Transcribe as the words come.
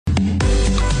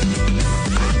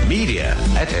Media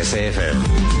at SAFM.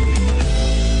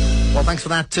 Well, thanks for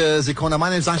that, Zikona. My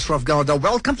name is Ashraf Garda.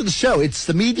 Welcome to the show. It's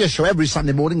the media show. Every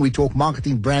Sunday morning we talk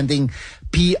marketing, branding,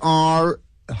 PR,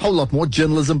 a whole lot more,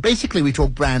 journalism. Basically, we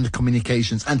talk brand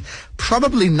communications, and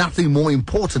probably nothing more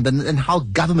important than how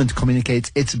government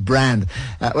communicates its brand.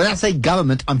 When I say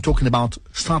government, I'm talking about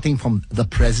starting from the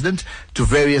president to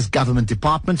various government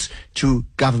departments to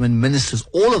government ministers,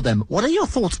 all of them. What are your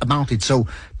thoughts about it? So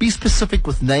be specific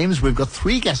with names. We've got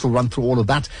three guests who'll run through all of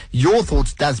that. Your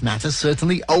thoughts does matter,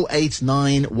 certainly.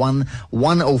 0891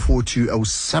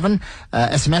 104207.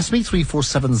 SMS me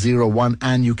 34701,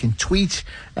 and you can tweet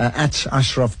at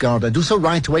Ashraf Garda. Do so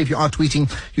right away. If you are tweeting,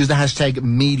 use the hashtag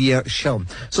Media Show.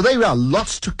 So there we are.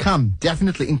 Lots to come,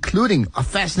 definitely, including a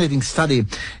fascinating study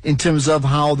in terms of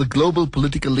how the global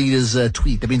political leaders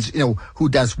tweet. That means, who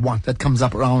does what. That comes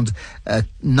up around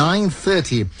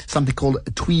 9:30, something called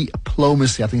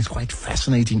tweet-plomacy. I think it's quite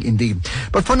fascinating indeed.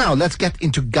 But for now, let's get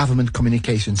into government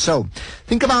communication. So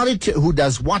think about it. Who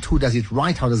does what? Who does it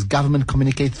right? How does government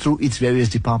communicate through its various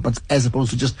departments as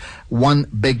opposed to just one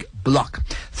big block?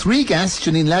 Three guests.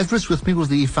 Janine Lazarus with me, who's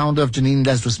the founder of Janine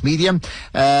Lazarus Media.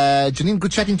 Janine,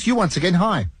 good chatting to you once again.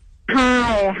 Hi.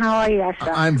 Hi, how are you,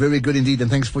 Ashraf? I'm very good indeed, and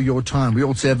thanks for your time. We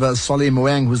also have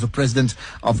Moeng, who's the president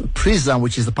of PRISA,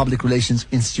 which is the Public Relations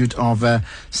Institute of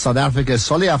South Africa.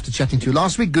 Solly, after chatting to you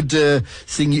last week, good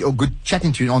seeing you, or good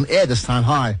chatting to you on air this time.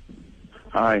 Hi.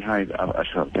 Hi,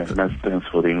 Ashraf. Thanks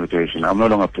for the invitation. I'm no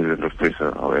longer president of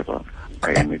PRISA, however.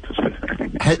 I am it.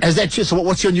 Has that changed? So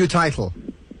what's your new title?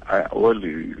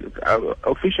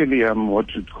 Officially, I'm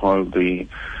what you'd call the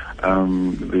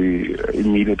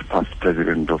immediate past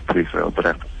president of PRISA,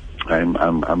 but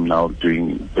I'm now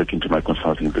back into my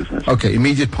consulting business. Okay,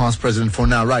 immediate past president for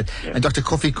now, right? Yeah. And Dr.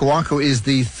 Kouakou is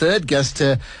the third guest,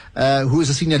 who is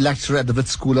a senior lecturer at the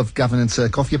Wits School of Governance.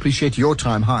 Koffi, appreciate your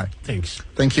time. Hi. Thanks.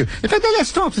 Thank you. In fact, let's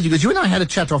start with you, because you and I had a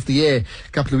chat off the air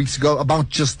a couple of weeks ago about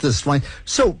just this, right?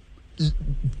 So,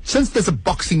 since there's a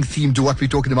boxing theme to what we're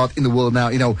talking about in the world now,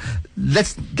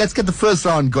 let's get the first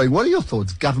round going. What are your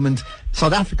thoughts? Government,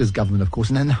 South Africa's government, of course,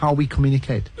 and then how we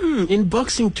communicate. In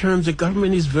boxing terms, the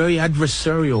government is very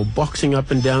adversarial, boxing up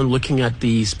and down, looking at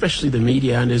especially the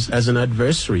media as an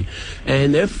adversary.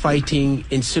 And they're fighting,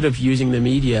 instead of using the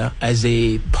media as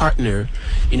a partner,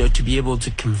 to be able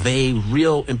to convey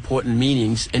real important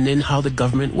meanings, and then how the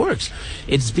government works.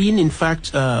 It's been, in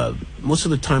fact, most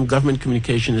of the time, government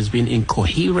communication has been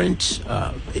incoherent,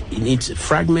 it's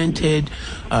fragmented,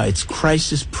 it's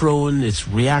crisis-prone, it's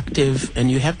reactive,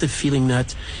 and you have the feeling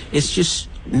that it's just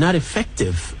not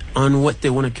effective on what they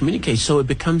want to communicate. So it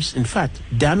becomes, in fact,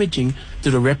 damaging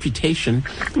to the reputation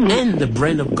and the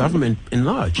brand of government in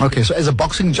large. Okay, so as a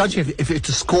boxing judge, if you had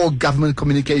to score government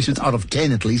communications out of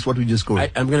 10 at least, what would you score?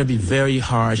 I'm going to be very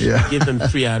harsh. Yeah. Give them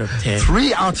 3 out of 10.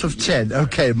 3 out of 10.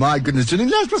 Okay, my goodness.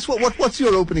 Janine, what's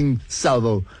your opening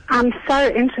salvo? I'm so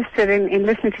interested in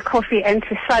listening to Koffi and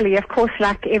to Sully. Of course,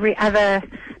 like every other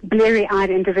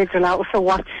bleary-eyed individual, I also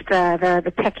watched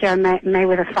the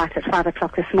Pacquiao-Mayweather fight at 5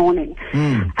 o'clock this morning.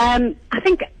 I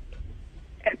think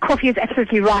Koffi is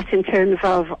absolutely right in terms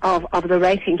of the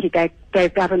rating he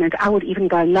gave government. I would even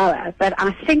go lower. But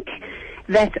I think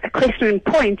that a question in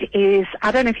point is,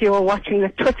 I don't know if you were watching the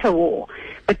Twitter war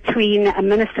between a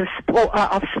Minister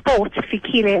of Sport,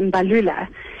 Fikile Mbalula,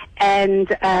 and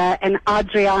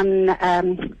Adrian...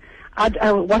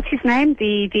 what's his name?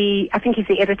 I think he's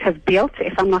the editor of Beeld,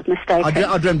 if I'm not mistaken.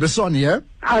 Adrian Besson, yeah?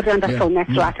 Adrian Besson,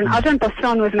 that's right. And Adrian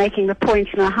Besson was making the point,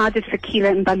 how did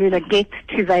Fikile Mbalula get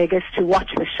to Vegas to watch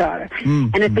the show?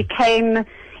 And it became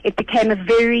a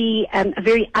very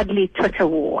ugly Twitter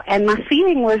war. And my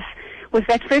feeling was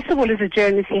that, first of all, as a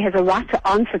journalist, he has a right to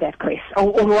answer that question,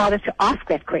 or rather to ask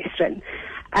that question.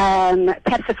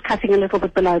 Perhaps it's cutting a little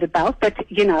bit below the belt, but,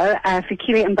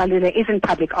 Fikile Mbalula is in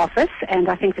public office, and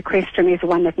I think the question is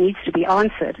one that needs to be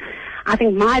answered. I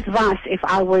think my advice, if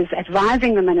I was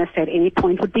advising the minister at any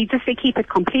point, would be just to keep it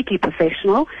completely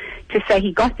professional, to say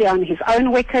he got there on his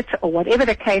own wicket, or whatever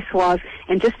the case was,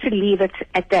 and just to leave it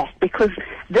at that. Because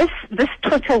this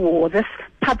Twitter war, this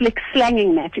public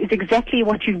slanging match, is exactly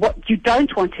what you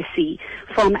don't want to see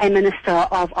from a minister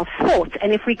of sport.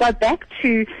 And if we go back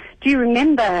to, do you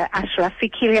remember, Ashraf,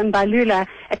 Fikile Mbalula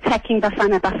attacking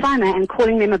Bafana and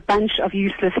calling them a bunch of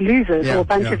useless losers or a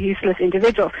bunch of useless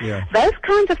individuals? Yeah. Those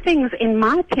kinds of things, in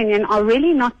my opinion, are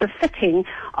really not befitting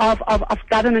of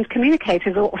government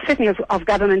communicators, or certainly of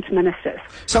government ministers.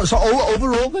 So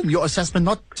overall, then, your assessment,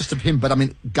 not just of him, but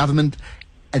government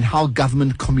and how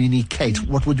government communicate,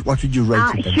 what would you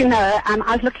rate it then?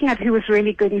 I was looking at who was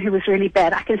really good and who was really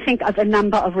bad. I can think of a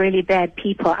number of really bad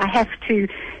people. I have to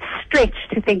stretch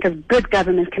to think of good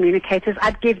government communicators.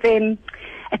 I'd give them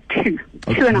a 2,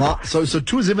 okay. 2.5. So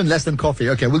 2 is even less than Koffi.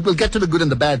 Okay, we'll get to the good and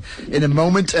the bad in a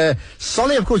moment.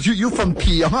 Solly, of course, you're from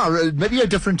PR. Maybe a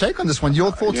different take on this one.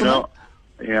 Your thoughts on that?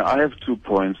 Yeah, I have 2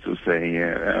 points to say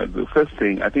here. The first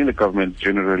thing, I think the government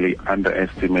generally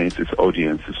underestimates its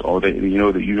audiences, or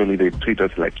usually they treat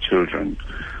us like children.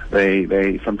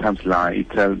 They sometimes lie,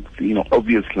 tell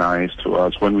obvious lies to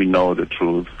us when we know the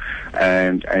truth,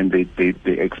 and they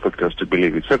expect us to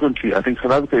believe it. Secondly, I think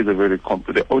South Africa is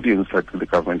the audience that the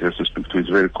government has to speak to is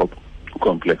very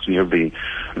complex. We have the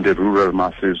rural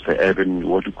masses, the urban,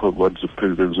 what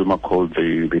President Zuma called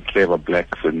the clever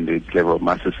blacks and the clever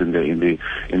masses in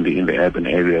the urban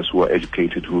areas who are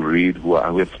educated, who read, who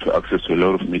have access to a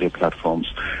lot of media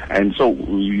platforms. And so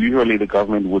usually the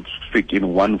government would speak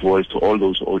in one voice to all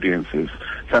those audiences.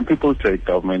 Some people take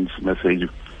government's message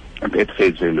at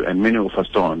face value, and many of us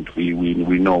don't. We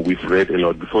know, we've read a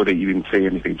lot before they even say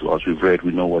anything to us. We've read,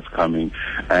 we know what's coming,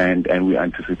 and we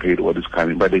anticipate what is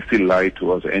coming, but they still lie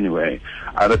to us anyway.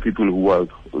 Other people who are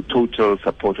total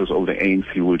supporters of the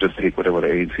ANC will just take whatever the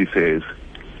ANC says,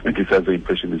 and this has the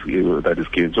impression that is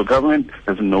given. So government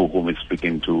doesn't know whom it's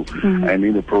speaking to, and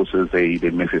in the process they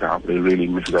mess it up. They really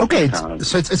mess it up. Okay,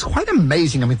 so it's quite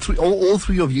amazing. I mean, all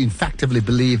 3 of you effectively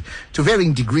believe, to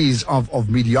varying degrees of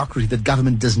mediocrity, that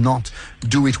government does not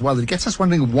do it well. It gets us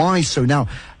wondering why so. Now,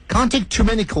 can't take too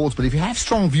many calls, but if you have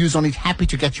strong views on it, happy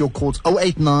to get your calls.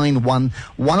 0891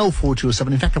 104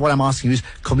 207. In fact, what I'm asking you is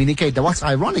communicate. Now, what's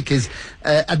ironic is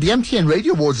at the MTN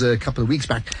Radio Awards a couple of weeks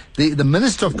back, the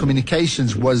Minister of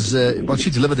Communications was, she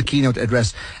delivered the keynote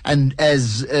address, and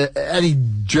as any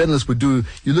journalist would do,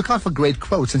 you look out for great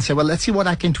quotes and say, well, let's see what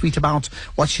I can tweet about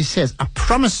what she says. I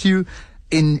promise you,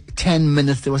 in 10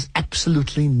 minutes, there was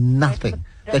absolutely nothing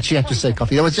that she had to say, Koffi.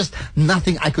 There was just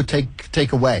nothing I could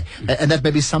take away, and that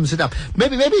maybe sums it up.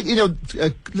 Maybe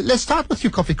let's start with you,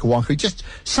 Koffi Kouakou. Just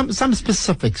some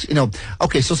specifics.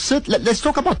 Okay, so let's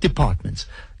talk about departments,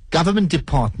 government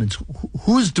departments.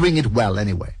 Who's doing it well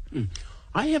anyway?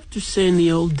 I have to say, in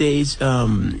the old days, I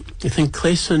think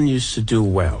Clayson used to do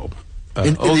well.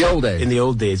 In the old days? In the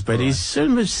old days, but he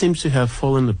certainly seems to have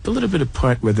fallen a little bit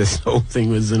apart with this whole thing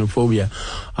with xenophobia.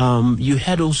 You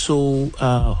had also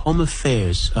Home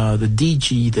Affairs, the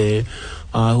DG there,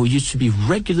 who used to be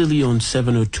regularly on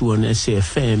 702 on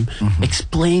SAFM,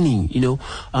 explaining,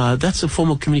 that's a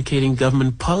form of communicating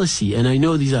government policy. And I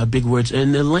know these are big words,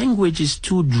 and the language is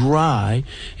too dry,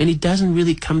 and it doesn't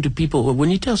really come to people. Or when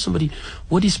you tell somebody,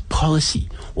 what is policy?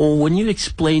 Or when you're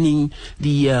explaining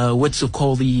the, what's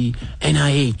called the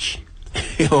NIH,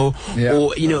 or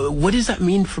what does that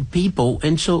mean for people?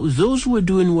 And so those who are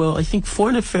doing well, I think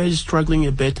Foreign Affairs is struggling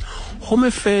a bit. Home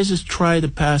Affairs has tried the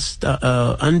past,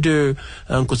 under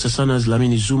Nkosazana's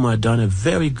Lamini Zuma, done a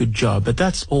very good job, but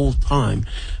that's all time.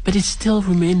 But it still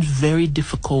remains very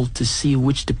difficult to see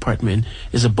which department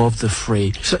is above the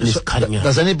fray and is cutting out.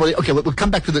 Does anybody? Okay, we'll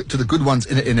come back to the good ones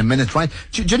in a minute, right?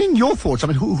 Janine, your thoughts? I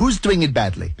mean, who's doing it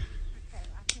badly?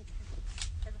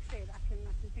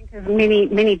 There's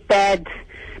many bad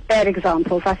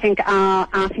examples. I think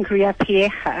Ria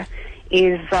Piecha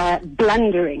is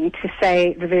blundering, to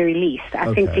say the very least.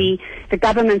 I think the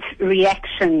government's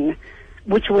reaction,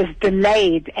 which was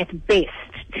delayed at best,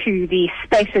 to the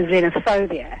spacious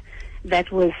xenophobia that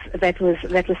was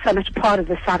so much part of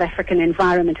the South African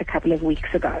environment a couple of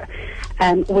weeks ago,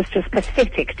 was just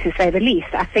pathetic, to say the least.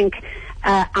 I think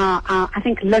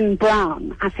Lynn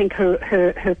Brown, I think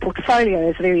her portfolio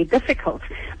is very difficult,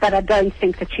 but I don't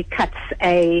think that she cuts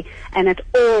an at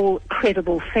all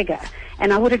credible figure.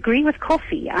 And I would agree with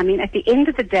Koffi. I mean, at the end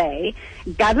of the day,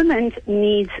 government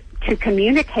needs to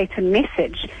communicate a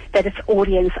message that its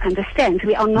audience understands.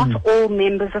 We are not all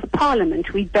members of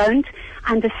parliament. We don't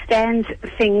understand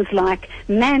things like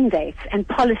mandates and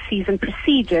policies and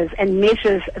procedures and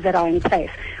measures that are in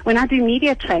place. When I do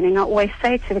media training, I always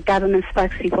say to the government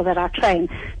spokespeople that I train,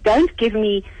 don't give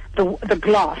me the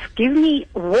glass. Give me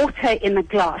water in the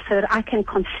glass so that I can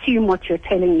consume what you're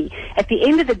telling me. At the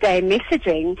end of the day,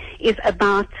 messaging is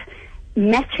about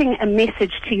matching a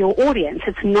message to your audience.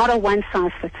 It's not a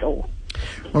one-size-fits-all.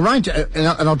 All right, and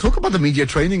I'll talk about the media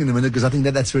training in a minute, because I think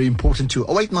that's very important too.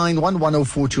 0891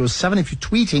 104 207. If you're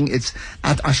tweeting, it's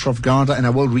at Ashraf Garda, and I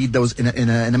will read those in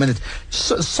a minute.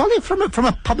 So, Solly, from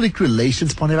a public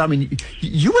relations point of view, I mean,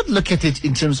 you would look at it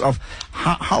in terms of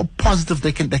how positive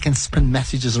they can spin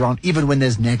messages around, even when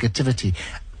there's negativity.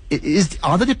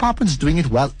 Are the departments doing it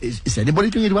well? Is anybody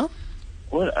doing it well?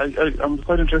 Well, I'm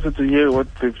quite interested to hear what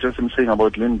they've just been saying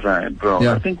about Lynn Brown.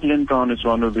 Yeah. I think Lynn Brown is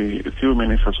one of the few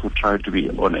ministers who try to be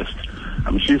honest.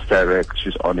 I mean, she's direct,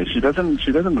 she's honest. She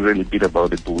doesn't really beat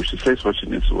about the bush. She says what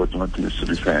needs to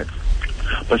be said.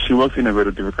 But she works in a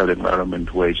very difficult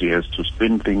environment where she has to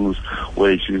spin things,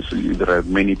 where there are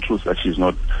many truths that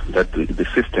the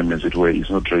system, as it were, is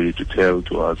not ready to tell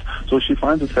to us. So she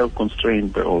finds herself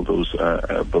constrained by all those,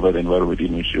 by the environment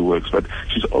in which she works. But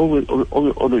she's always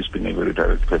been a very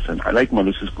direct person. I like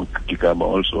Malusi's Kigaba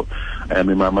also. I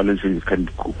mean, Malusi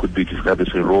could be described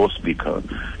as a raw speaker,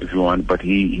 if you want, but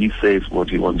he says what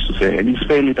he wants to say, and he's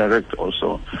fairly direct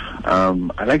also.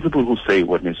 I like people who say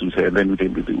what needs to be said, and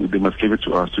then they must give it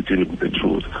to us to deal with the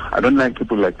truth. I don't like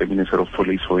people like the Minister of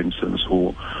Police, for instance,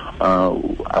 who,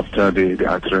 after the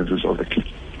utterances of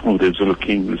the Zulu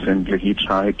King recently, he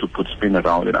tried to put spin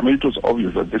around it. I mean, it was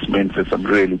obvious that this man said some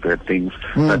really bad things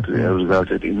that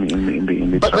resulted in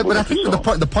the trouble. But I think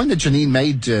the point that Janine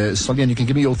made, Sonia, and you can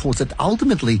give me your thoughts, that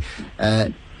ultimately,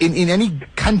 in any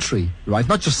country, right,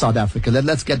 not just South Africa,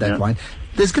 let's get that right,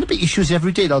 there's going to be issues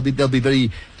every day. There'll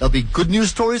be good news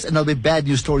stories and there'll be bad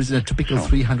news stories in a typical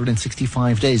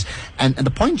 365 days. And the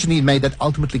point Janine made, that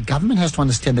ultimately government has to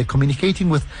understand they're communicating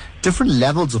with different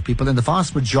levels of people, and the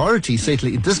vast majority,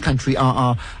 certainly in this country,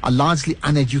 are largely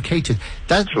uneducated.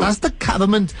 Does the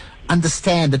government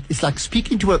understand that it's like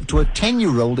speaking to a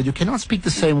 10-year-old, that you cannot speak the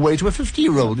same way to a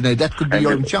 50-year-old? You know, that could be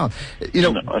your own child. You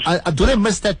know, do they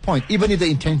miss that point, even if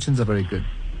the intentions are very good?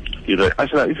 You know,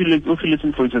 actually, if you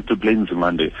listen, for instance, to Blaine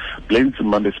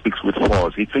Zimande speaks with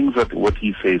force. He thinks that what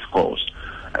he says goes.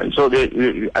 So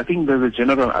I think there's a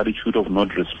general attitude of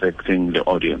not respecting the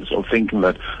audience, of thinking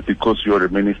that because you're a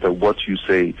minister, what you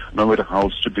say, no matter how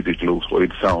stupid it looks or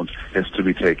it sounds, has to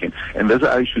be taken. And there's an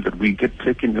attitude that we get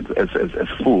taken as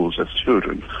fools, as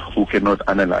children, who cannot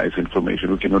analyze information,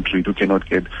 who cannot read, who cannot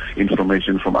get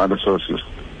information from other sources.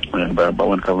 By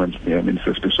one government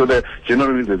ministers. So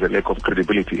generally there's a lack of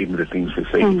credibility in the things they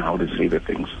say and how they say the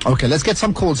things. Okay, let's get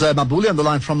some calls. Mabuli on the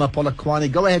line from Polokwane.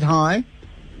 Go ahead, hi.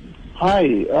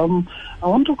 Hi, I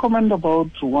want to comment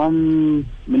about one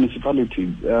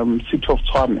municipality, City of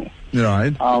Tshwane.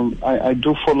 Right. I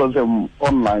do follow them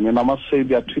online, and I must say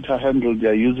their Twitter handle, they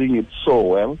are using it so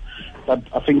well that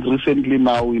I think recently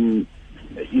now in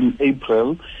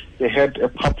April, they had a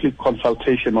public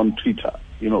consultation on Twitter,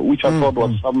 you know, which I thought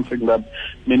was something that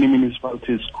many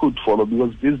municipalities could follow,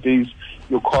 because these days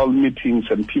you call meetings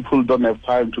and people don't have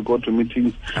time to go to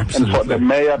meetings. Absolutely. And for the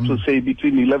mayor to say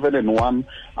between 11 and 1,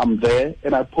 I'm there,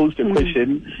 and I posed a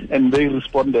question and they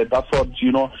responded. I thought,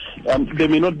 you know, they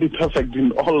may not be perfect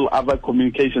in all other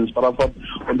communications, but I thought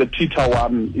on the Twitter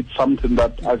one, it's something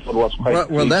that I thought was quite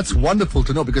well, that's wonderful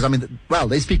to know, because I mean, well,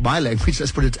 they speak my language,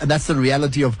 let's put it, and that's the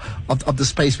reality of the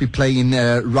space we play in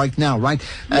right now, right?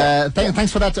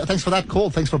 Thanks for that call.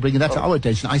 Thanks for bringing that to our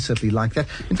attention. I certainly like that.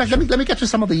 In fact, let me get to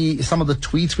some of the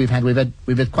tweets we've had. We've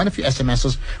had quite a few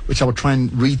SMSs, which I will try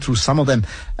and read through some of them.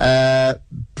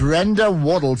 Brenda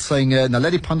Waddle saying,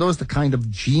 Naledi Pandor is the kind of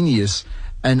genius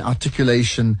and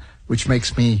articulation which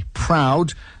makes me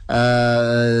proud.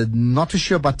 Not too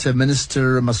sure, but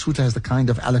Minister Masuta has the kind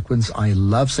of eloquence I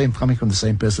love. Same coming from the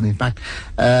same person, in fact.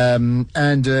 And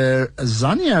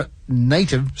Zania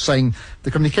Native saying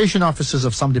the communication officers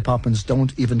of some departments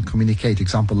don't even communicate.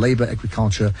 Example, labor,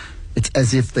 agriculture. It's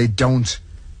as if they don't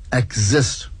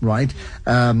exist, right?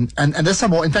 And there's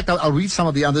some more. In fact, I'll read some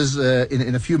of the others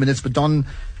in a few minutes. But Don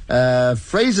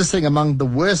Fraser saying among the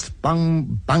worst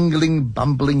bungling,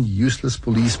 bumbling, useless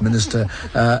police minister.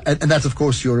 And that's, of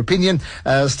course, your opinion.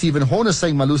 Stephen Horner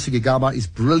saying Malusi Gigaba is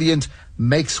brilliant,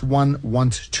 makes one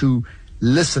want to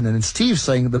listen. And Steve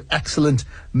saying the excellent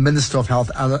Minister of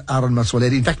Health, Aaron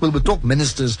Maswaledi. In fact, we'll talk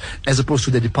ministers as opposed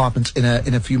to their departments in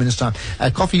a few minutes' time.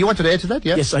 Koffi, you wanted to add to that?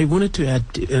 Yeah? Yes, I wanted to add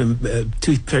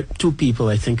two people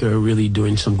I think are really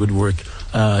doing some good work.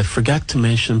 I forgot to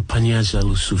mention Panyaza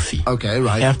Lusufi. Okay,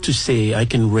 right. I have to say I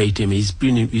can rate him. He's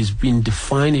been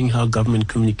defining how government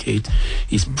communicates.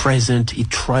 He's present. He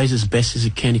tries as best as he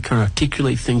can. He can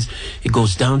articulate things. He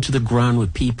goes down to the ground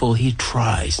with people. He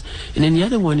tries. And then the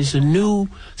other one is a new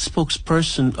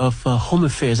spokesperson of Home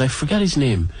Affairs. I forgot his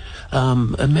name.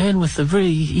 A man with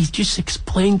he just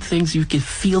explained things. You can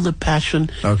feel the passion.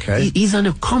 Okay. He's on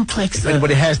a complex. If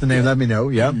anybody has the name, let me know.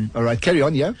 Yeah. All right. Carry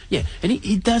on. Yeah. Yeah. And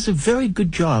he does a very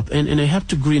good job. And I have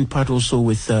to agree in part also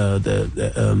with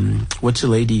what's the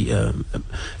lady?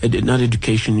 Not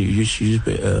education.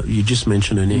 You just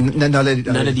mentioned her name.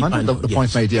 The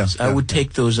point made. Yeah. I would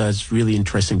take those as really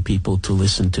interesting people to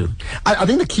listen to. I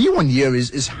think the key one here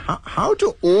is how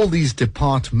do all these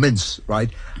departments, right?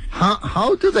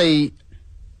 How do they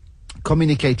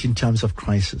communicate in times of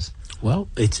crisis? Well,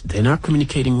 they're not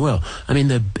communicating well. I mean,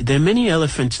 there are many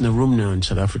elephants in the room now in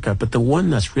South Africa, but the one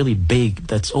that's really big,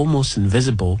 that's almost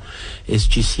invisible, is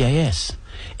GCIS.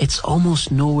 It's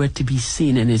almost nowhere to be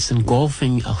seen, and it's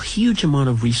engulfing a huge amount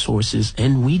of resources,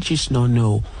 and we just don't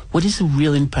know what is the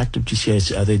real impact of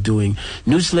GCIS. Are they doing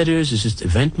newsletters? Is it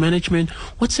event management?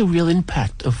 What's the real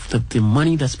impact of the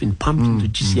money that's been pumped into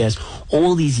GCIS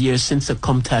all these years since the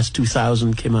Comtas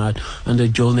 2000 came out under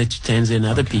Joel Netshitenzhe and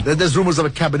other people? There's rumors of a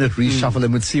cabinet reshuffle,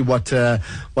 and we'll see what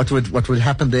would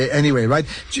happen there anyway, right?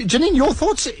 Janine, your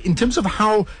thoughts in terms of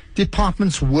how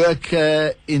departments work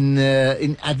in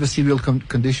adversarial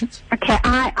conditions? Okay,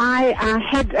 I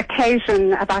had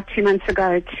occasion about 2 months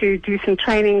ago to do some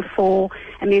training for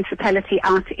a municipality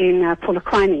out in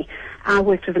Polokwane. I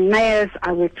worked with the mayors,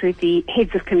 I worked with the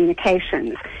heads of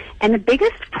communications, and the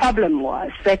biggest problem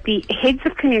was that the heads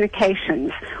of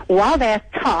communications, while they're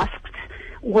tasked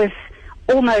with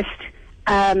almost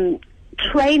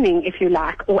training, if you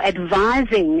like, or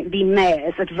advising the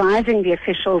mayors, advising the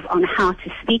officials on how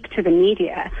to speak to the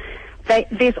media,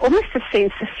 there's almost a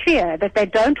sense of fear that they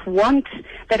don't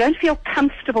feel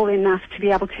comfortable enough to be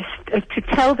able to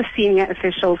tell the senior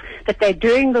officials that they're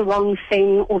doing the wrong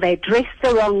thing, or they're dressed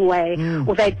the wrong way,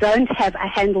 or they don't have a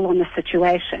handle on the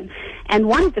situation. And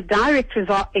one of the direct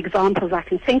examples I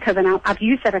can think of, and I've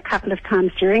used that a couple of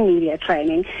times during media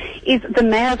training, is the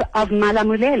mayor of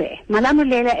Malamulele.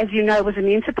 Malamulele, as you know, was a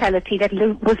municipality that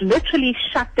was literally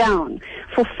shut down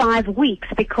for 5 weeks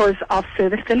because of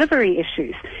service delivery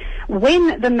issues.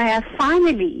 When the mayor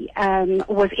finally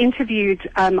was interviewed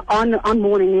on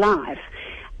Morning Live,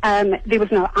 there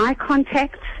was no eye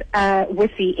contact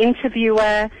with the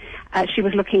interviewer. She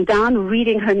was looking down,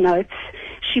 reading her notes.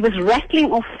 She was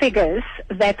rattling off figures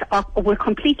that were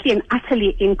completely and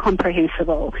utterly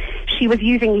incomprehensible. She was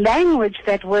using language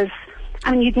that was,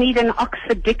 I mean, you'd need an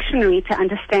Oxford dictionary to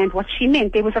understand what she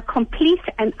meant. There was a complete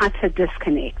and utter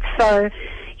disconnect. So,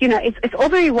 you know, it's all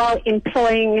very well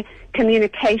employing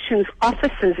communications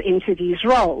officers into these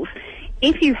roles.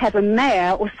 If you have a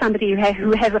mayor or somebody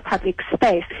who has a public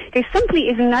space, there simply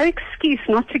is no excuse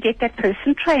not to get that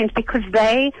person trained, because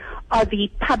they are the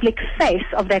public face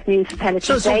of that municipality.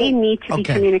 So they need to be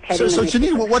communicating. So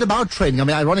Janine, what about training? I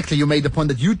mean, ironically, you made the point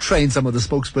that you train some of the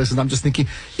spokespersons. I'm just thinking,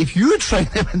 if you train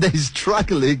them and they're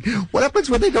struggling, what happens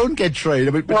when they don't get trained?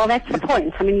 I mean, well, that's the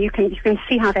point. I mean, you can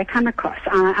see how they come across.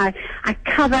 I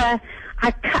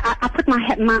put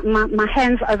my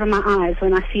hands over my eyes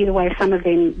when I see the way some of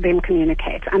them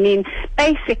communicate. I mean,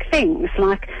 basic things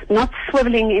like not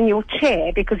swiveling in your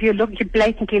chair because you're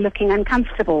blatantly looking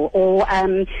uncomfortable, or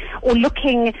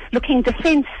looking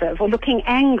defensive, or looking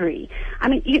angry. I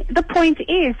mean, the point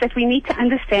is that we need to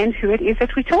understand who it is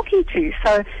that we're talking to.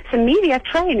 So media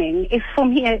training is, for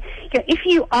me, if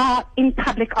you are in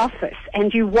public office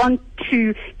and you want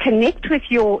to connect with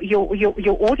your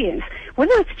audience,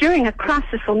 whether it's during a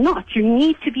crisis or not, you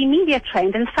need to be media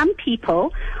trained, and some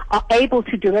people are able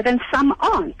to do it and some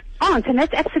aren't, and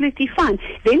that's absolutely fine.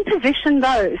 Then position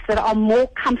those that are more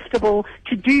comfortable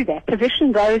to do that.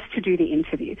 Position those to do the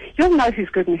interview. You'll know who's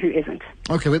good and who isn't.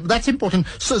 Okay, well, that's important.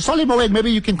 So, Solly Moeng,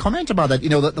 maybe you can comment about that. You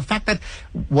know, the fact that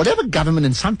whatever government,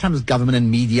 and sometimes government and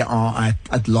media are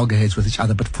at loggerheads with each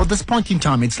other, but for this point in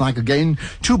time, it's like, again,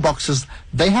 two boxers.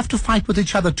 They have to fight with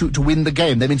each other to win the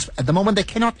game. That means at the moment they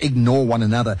cannot ignore one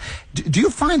another. Do you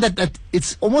find that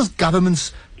it's almost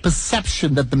government's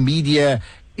perception that the media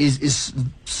is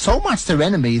so much their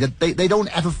enemy that they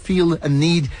don't ever feel a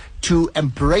need to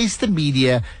embrace the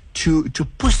media to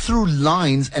push through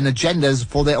lines and agendas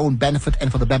for their own benefit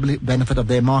and for the benefit of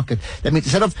their market? That means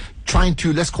instead of trying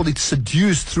to, let's call it,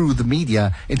 seduce through the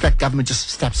media, in fact, government just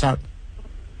steps out.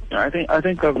 I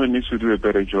think government needs to do a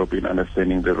better job in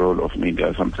understanding the role of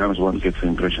media. Sometimes one gets the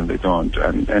impression they don't,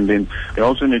 and then they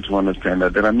also need to understand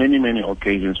that there are many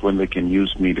occasions when they can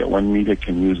use media, when media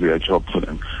can use their job for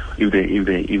them, if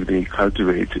they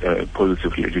cultivate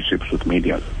positive relationships with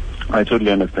media. I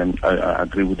totally understand. I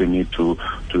agree with the need to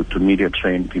media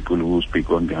train people who speak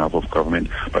on behalf of government,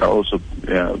 but also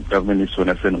government needs to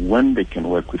understand when they can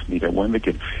work with media, when they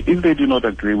can. If they do not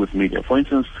agree with media, for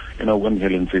instance, you know, when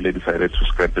Helen Zille decided to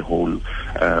scrap the whole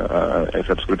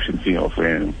subscription fee of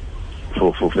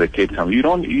for the Cape Town. You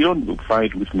don't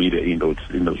fight with media in those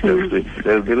terms.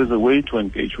 There is a way to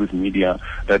engage with media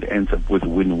that ends up with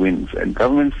win-wins, and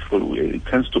governments it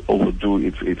tends to overdo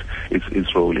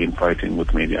its role in fighting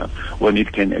with media when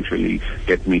it can actually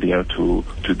get media to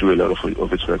do a lot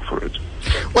of its work for it.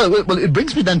 Well, it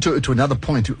brings me then to another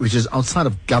point, which is outside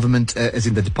of government, as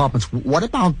in the departments. What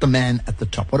about the man at the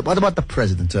top? What about the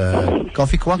president?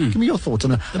 Koffi, Kouakou, give me your thoughts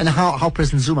on how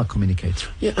President Zuma communicates.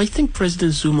 Yeah, I think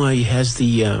President Zuma has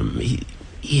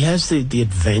he has the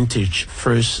advantage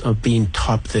first of being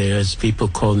top there, as people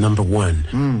call number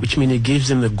one, which means it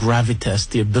gives him the gravitas,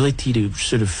 the ability to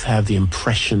sort of have the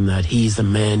impression that he's the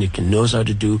man who knows how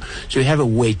to do. So you have a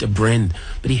weight, a brand,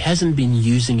 but he hasn't been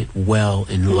using it well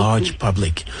in large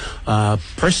public.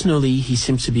 Personally, he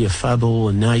seems to be affable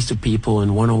and nice to people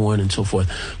and one-on-one and so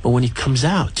forth. But when he comes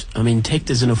out, I mean, take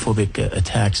the xenophobic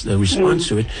attacks, the response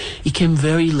to it, he came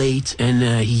very late and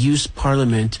he used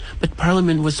Parliament, but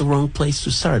Parliament was the wrong place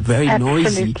to start. Very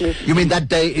noisy. You mean that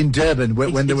day in Durban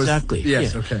when there was... Exactly.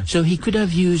 Yes, yeah. okay. So he could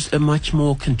have used a much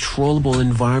more controllable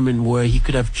environment where he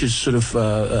could have just sort of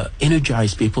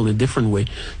energized people in a different way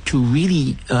to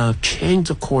really change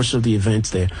the course of the events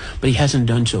there. But he hasn't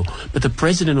done so. But the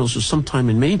president also sometime,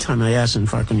 and many times I asked, in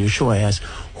fact on your show I asked,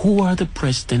 who are the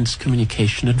president's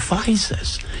communication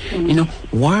advisors? You know,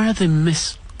 why are they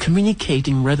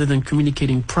communicating rather than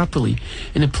communicating properly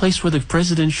in a place where the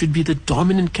president should be the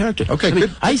dominant character? Okay, I mean,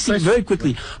 I see very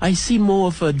quickly, I see more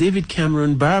of David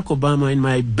Cameron, Barack Obama in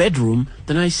my bedroom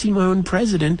than I see my own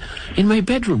president in my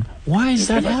bedroom. Why is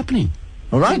that happening?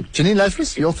 All right, Janine,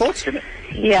 Lazarus, your thoughts?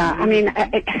 Yeah, I mean,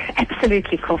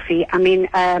 absolutely, Koffi. I mean,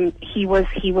 he was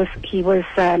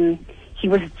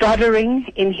doddering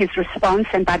in his response,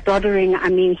 and by doddering, I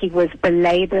mean he was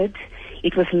belabored.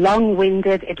 It was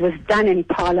long-winded. It was done in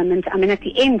Parliament. I mean, at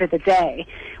the end of the day,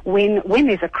 when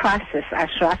there's a crisis,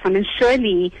 Ashraf, I mean,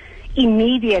 surely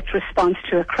immediate response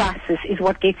to a crisis is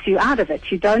what gets you out of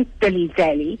it. You don't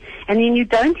dilly-dally, and then you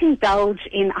don't indulge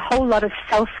in a whole lot of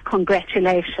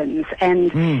self-congratulations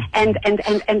and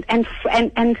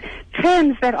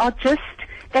terms that are just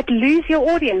that lose your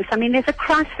audience. I mean, there's a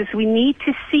crisis. We need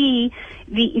to see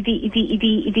the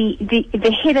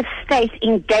head of state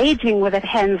engaging with it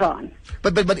hands-on.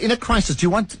 But in a crisis, do you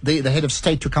want the head of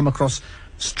state to come across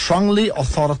strongly,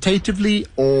 authoritatively,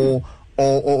 or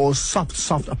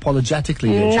soft apologetically?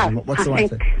 No,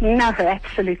 no,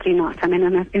 absolutely not. I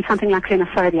mean, in something like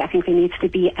xenophobia, I think there needs to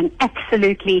be an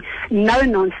absolutely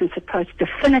no-nonsense approach,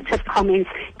 definitive comments,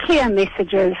 clear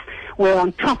messages. We're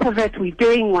on top of it. We're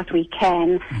doing what we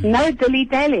can. No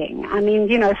dilly-dallying. I mean,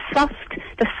 you know,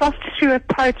 the soft shoe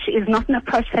approach is not an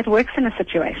approach that works in a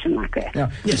situation like that. Yeah.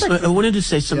 Yes, I wanted to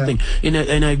say something,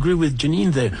 and I agree with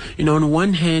Janine there. You know, on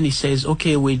one hand, he says,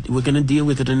 okay, we're going to deal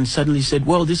with it, and suddenly said,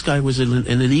 well, this guy was an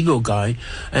illegal guy,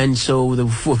 and so the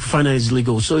fine is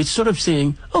illegal. So it's sort of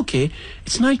saying, okay,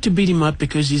 it's nice to beat him up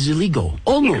because he's illegal.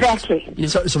 Almost. Exactly. You know,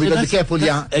 so we've got to be careful.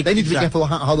 Yeah, they need to be careful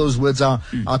how those words are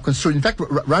construed. In fact,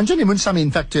 Ranjani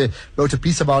Munsami, wrote a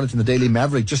piece about it in the Daily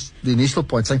Maverick, just the initial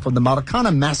point, saying from the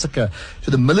Marikana massacre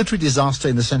to the military disaster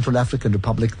in the Central African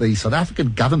Republic, the South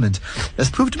African government has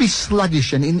proved to be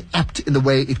sluggish and inept in the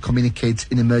way it communicates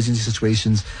in emergency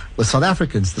situations with South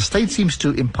Africans. The state seems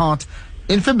to impart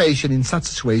information in such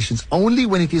situations only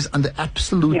when it is under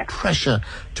absolute pressure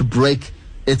to break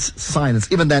its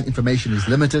silence. Even then, information is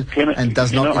limited and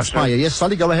does not inspire. Yes,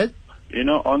 Solly, go ahead. You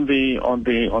know, on the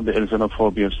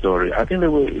xenophobia story, I think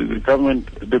the government,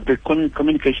 the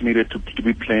communication needed to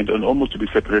be planned and almost to be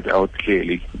separated out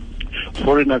clearly.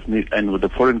 Foreigners and with the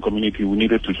foreign community, we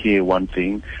needed to hear one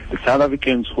thing. The South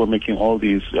Africans who are making who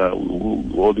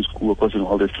are causing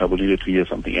all this trouble needed to hear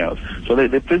something else. So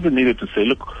the president needed to say,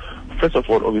 look, first of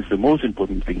all, obviously, the most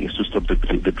important thing is to stop the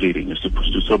bleeding, is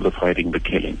to stop the fighting, the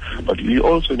killing. But we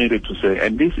also needed to say,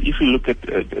 and this, if you look at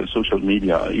social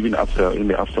media, even in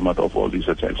the aftermath of all these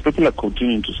attacks, people are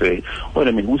continuing to say, wait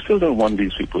a minute, we still don't want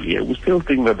these people here. We still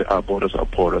think that our borders are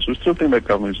porous. We still think that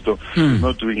government is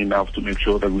not doing enough to make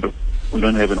sure that we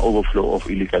don't have an overflow of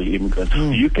illegal immigrants.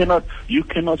 You cannot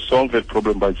solve that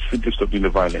problem by simply stopping the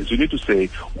violence. You need to say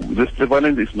the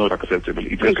violence is not acceptable.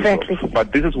 It has to stop.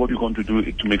 But this is what you're going to do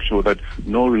to make sure that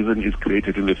no reason is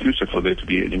created in the future for there to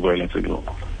be any violence anymore.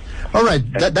 All right,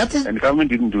 and the government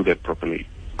didn't do that properly.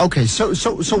 Okay, so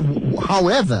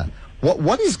however,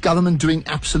 what is government doing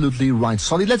absolutely right?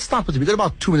 Solly, let's start with you. We've got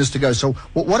about 2 minutes to go. So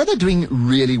what are they doing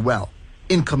really well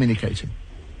in communicating?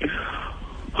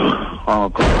 Oh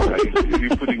God,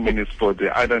 you're putting me in a spot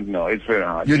there. I don't know. It's very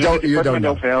hard. You don't Department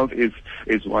know. of Health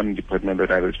is one department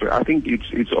that I respect. I think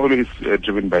it's always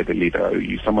driven by the leader.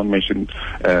 Someone mentioned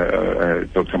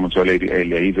Dr. Motsoaledi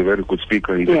earlier. He's a very good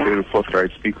speaker. He's a very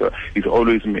forthright speaker. He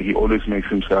always makes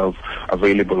himself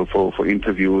available for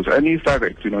interviews, and he's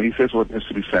direct. He says what needs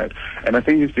to be said. And I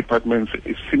think his department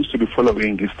seems to be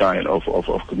following his style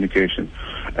of communication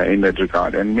in that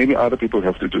regard. And maybe other people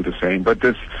have to do the same. But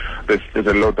there's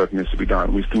a lot that needs to be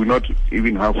done. We're not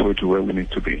even halfway to where we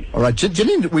need to be. All right,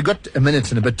 Janine, we've got a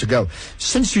minute and a bit to go.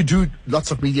 Since you do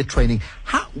lots of media training,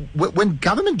 when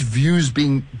government views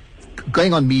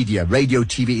going on media, radio,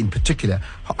 TV in particular,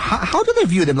 how do they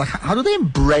view them? Like, how do they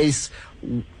embrace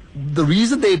the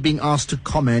reason they're being asked to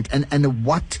comment and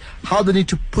how they need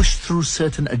to push through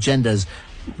certain agendas?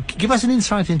 Give us an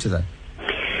insight into that.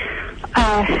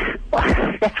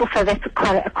 That's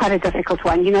quite a difficult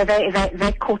one.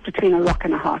 They're caught between a rock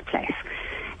and a hard place.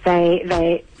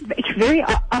 It's very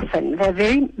often they're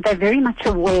very much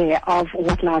aware of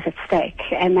what lies at stake,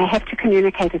 and they have to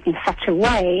communicate it in such a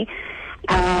way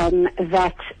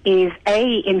that is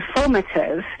A,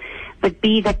 informative, but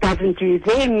B, that doesn't do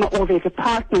them or their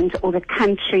department or the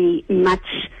country much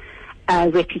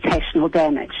reputational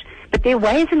damage. But there are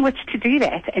ways in which to do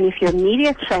that, and if you're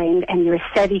media trained and you're a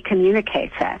savvy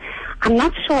communicator, I'm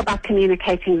not sure about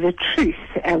communicating the truth,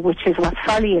 which is what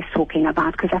Folly is talking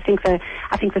about, because I think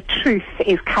the truth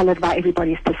is coloured by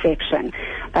everybody's perception.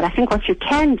 But I think what you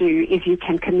can do is you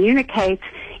can communicate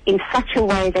in such a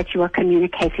way that you are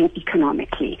communicating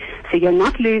economically. So you're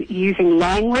not using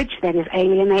language that is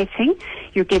alienating.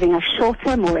 You're giving a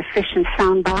shorter, more efficient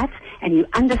soundbite, and you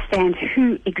understand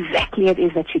who exactly it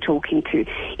is that you're talking to.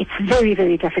 It's very,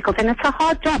 very difficult, and it's a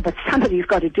hard job, but somebody's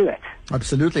got to do it.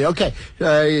 Absolutely. Okay.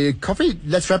 Koffi,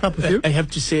 let's wrap up with you. I have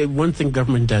to say, one thing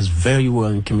government does very well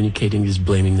in communicating is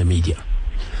blaming the media.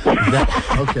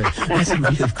 That's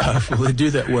really powerful. They do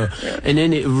that well. And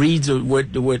then it reads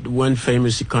what one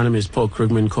famous economist, Paul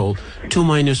Krugman, called 2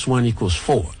 minus 1 =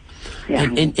 4. Yeah.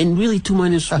 And really 2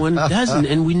 minus 1 doesn't,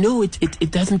 and we know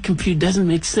it doesn't compute, doesn't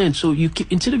make sense. So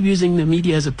instead of using the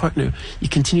media as a partner, you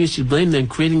continuously blame them,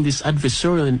 creating this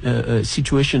adversarial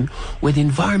situation where the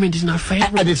environment is not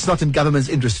favorable. And it's not in government's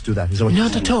interest to do that, is that what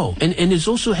Not at all. And it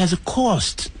also has a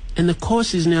cost. And the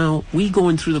cost is now, we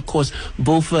going through the cost,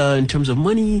 both in terms of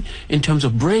money, in terms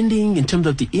of branding, in terms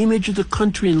of the image of the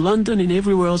country in London and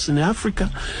everywhere else in Africa.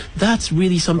 That's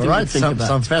really something to think about.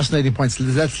 Some fascinating points.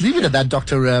 Let's leave it at that.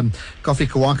 Dr. Koffi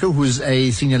Kouakou, who's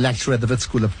a senior lecturer at the Wits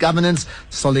School of Governance,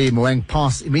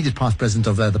 Moeng, immediate past president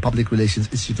of the Public Relations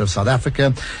Institute of South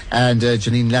Africa, and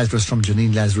Janine Lazarus from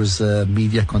Janine Lazarus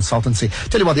Media Consultancy.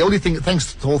 Tell you what, the only thing,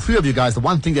 thanks to all three of you guys, the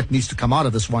one thing that needs to come out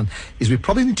of this one is we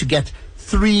probably need to get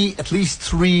at least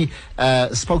three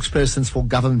spokespersons for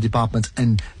government departments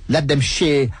and let them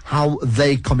share how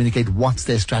they communicate, what's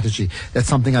their strategy. That's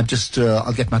something I'll get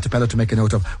Matapello to make a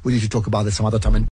note of. We need to talk about this some other time.